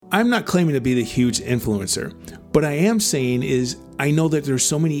I'm not claiming to be the huge influencer, but I am saying is I know that there's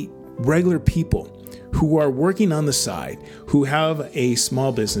so many regular people who are working on the side, who have a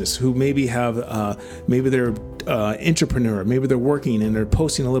small business, who maybe have, maybe they're entrepreneur, maybe they're working and they're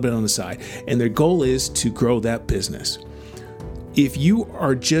posting a little bit on the side, and their goal is to grow that business. If you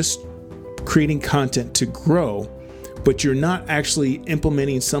are just creating content to grow, but you're not actually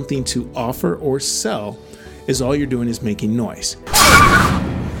implementing something to offer or sell, is all you're doing is making noise.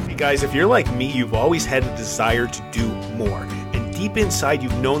 Hey guys, if you're like me, you've always had a desire to do more. And deep inside,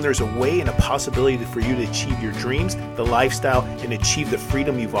 you've known there's a way and a possibility for you to achieve your dreams, the lifestyle, and achieve the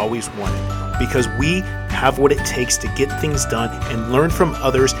freedom you've always wanted. Because we have what it takes to get things done and learn from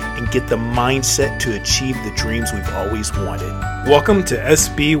others and get the mindset to achieve the dreams we've always wanted. Welcome to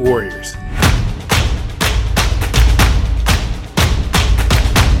SB Warriors.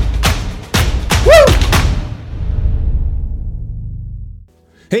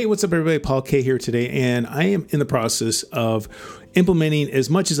 Hey, what's up, everybody? Paul K here today, and I am in the process of implementing as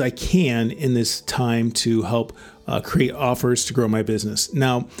much as I can in this time to help create offers to grow my business.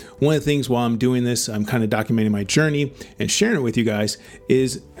 Now, one of the things while I'm doing this, I'm kind of documenting my journey and sharing it with you guys,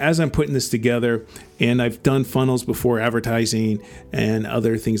 is as I'm putting this together, and I've done funnels before, advertising and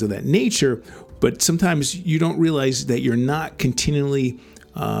other things of that nature, but sometimes you don't realize that you're not continually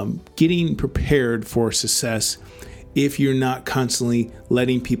getting prepared for success if you're not constantly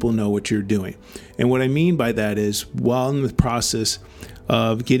letting people know what you're doing. And what I mean by that is, while in the process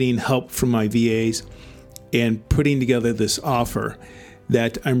of getting help from my VAs and putting together this offer,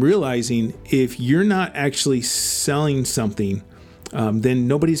 that I'm realizing if you're not actually selling something, then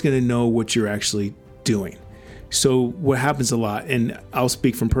nobody's going to know what you're actually doing. So what happens a lot, and I'll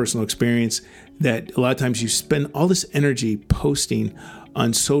speak from personal experience, that a lot of times you spend all this energy posting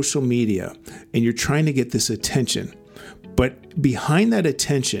on social media and you're trying to get this attention. But behind that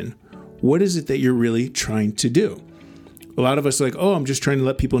attention, what is it that you're really trying to do? A lot of us are like, oh, I'm just trying to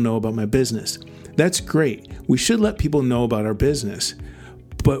let people know about my business. That's great. We should let people know about our business.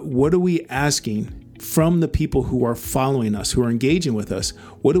 But what are we asking from the people who are following us, who are engaging with us?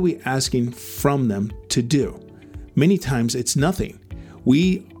 What are we asking from them to do? Many times it's nothing.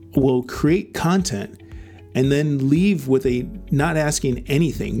 We will create content and then leave with a not asking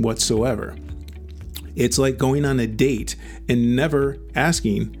anything whatsoever. It's like going on a date and never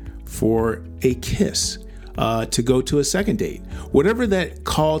asking for a kiss to go to a second date. Whatever that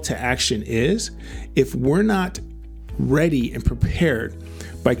call to action is, if we're not ready and prepared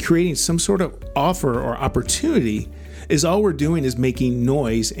by creating some sort of offer or opportunity, is all we're doing is making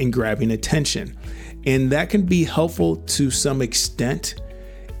noise and grabbing attention. And that can be helpful to some extent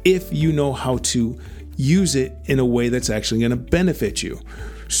if you know how to use it in a way that's actually going to benefit you.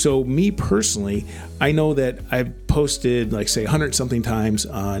 So me personally, I know that I've posted like say 100 something times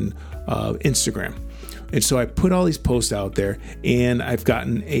on Instagram. And so I put all these posts out there and I've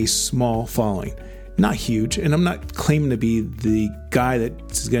gotten a small following, not huge. And I'm not claiming to be the guy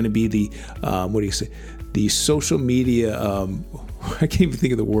that's going to be the, the social media, I can't even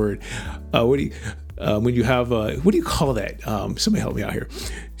think of the word. When you have, what do you call that? Somebody help me out here.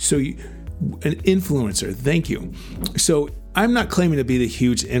 So an influencer. Thank you. So I'm not claiming to be the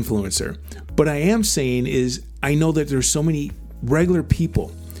huge influencer, but I am saying is I know that there's so many regular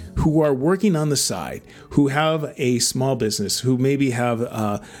people who are working on the side, who have a small business, who maybe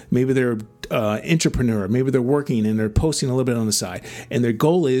have, maybe they're entrepreneur, maybe they're working and they're posting a little bit on the side, and their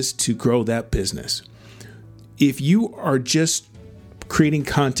goal is to grow that business. If you are just creating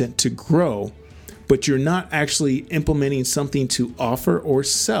content to grow, but you're not actually implementing something to offer or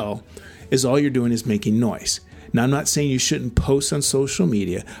sell, is all you're doing is making noise. Now, I'm not saying you shouldn't post on social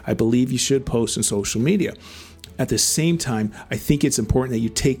media. I believe you should post on social media. At the same time, I think it's important that you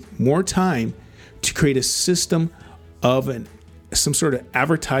take more time to create a system of some sort of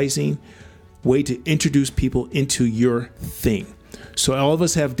advertising way to introduce people into your thing. So all of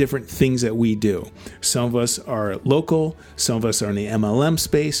us have different things that we do. Some of us are local. Some of us are in the MLM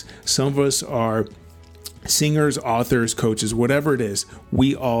space. Some of us are singers, authors, coaches, whatever it is.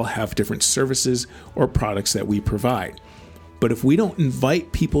 We all have different services or products that we provide. But if we don't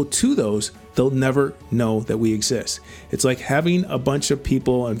invite people to those, they'll never know that we exist. It's like having a bunch of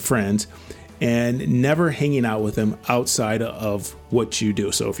people and friends and never hanging out with them outside of what you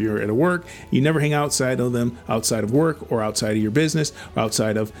do. So if you're at a work, you never hang outside of them, outside of work or outside of your business or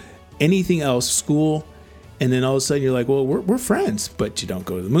outside of anything else, school. And then all of a sudden you're like, well, we're friends, but you don't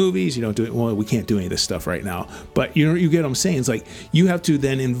go to the movies. You don't do it. Well, we can't do any of this stuff right now. But you get what I'm saying? It's like you have to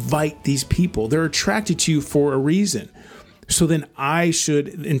then invite these people. They're attracted to you for a reason. So then I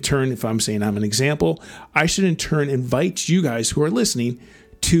should, in turn, if I'm saying I'm an example, I should in turn invite you guys who are listening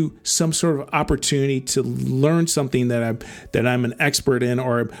to some sort of opportunity to learn something that I'm an expert in,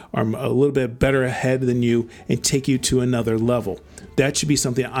 or I'm a little bit better ahead than you, and take you to another level. That should be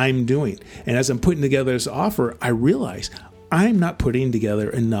something I'm doing. And as I'm putting together this offer, I realize I'm not putting together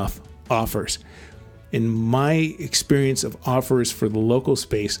enough offers. In my experience of offers for the local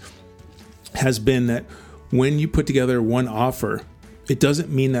space has been that when you put together one offer, it doesn't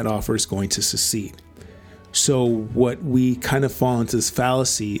mean that offer is going to succeed. So what we kind of fall into this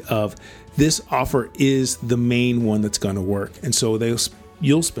fallacy of this offer is the main one that's going to work. And so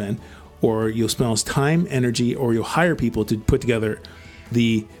you'll spend all this time, energy, or you'll hire people to put together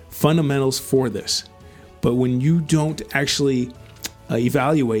the fundamentals for this. But when you don't actually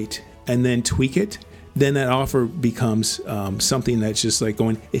evaluate and then tweak it, then that offer becomes something that's just like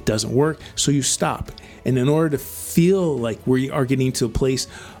going, it doesn't work. So you stop. And in order to feel like we are getting to a place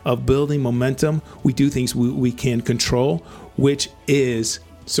of building momentum, we do things we can control, which is,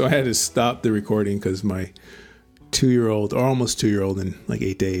 so I had to stop the recording because my 2-year-old, or almost 2-year-old in like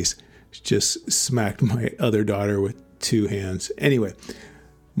 8 days, just smacked my other daughter with 2 hands. Anyway,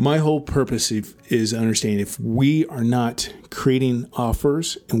 my whole purpose is understanding if we are not creating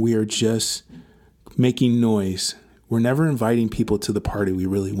offers and we are just making noise, we're never inviting people to the party we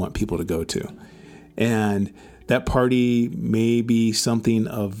really want people to go to. And that party may be something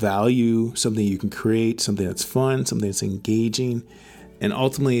of value, something you can create, something that's fun, something that's engaging, and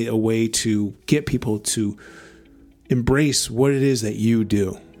ultimately a way to get people to embrace what it is that you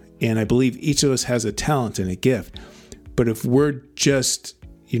do. And I believe each of us has a talent and a gift. But if we're just,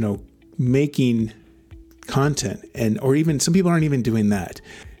 making content, or even some people aren't even doing that,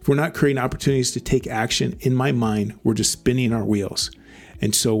 if we're not creating opportunities to take action, in my mind, we're just spinning our wheels.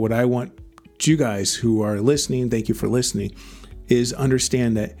 And so what I want you guys who are listening, thank you for listening, is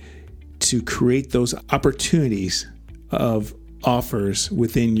understand that to create those opportunities of offers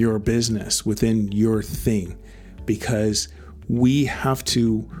within your business, within your thing, because we have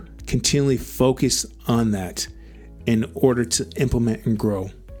to continually focus on that in order to implement and grow.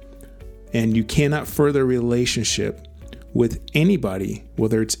 And you cannot further a relationship with anybody,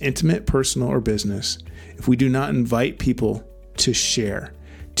 whether it's intimate, personal, or business, if we do not invite people to share,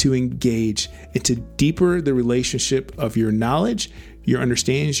 to engage, and to deeper the relationship of your knowledge, your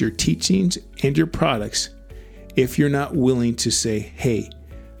understandings, your teachings, and your products. If you're not willing to say, hey,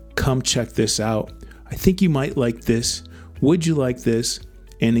 come check this out. I think you might like this. Would you like this?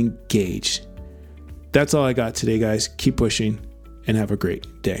 And engage. That's all I got today, guys. Keep pushing and have a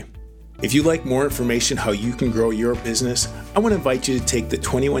great day. If you'd like more information how you can grow your business, I want to invite you to take the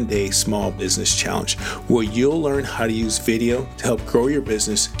 21-day Small Business Challenge, where you'll learn how to use video to help grow your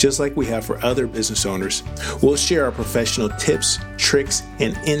business just like we have for other business owners. We'll share our professional tips, tricks,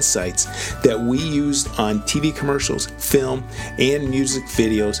 and insights that we used on TV commercials, film, and music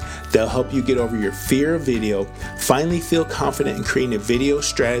videos that'll help you get over your fear of video, finally feel confident in creating a video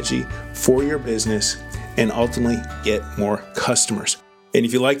strategy for your business, and ultimately get more customers. And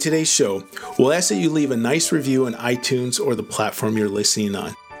if you like today's show, we'll ask that you leave a nice review on iTunes or the platform you're listening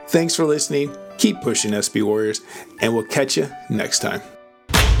on. Thanks for listening. Keep pushing, SB Warriors, and we'll catch you next time.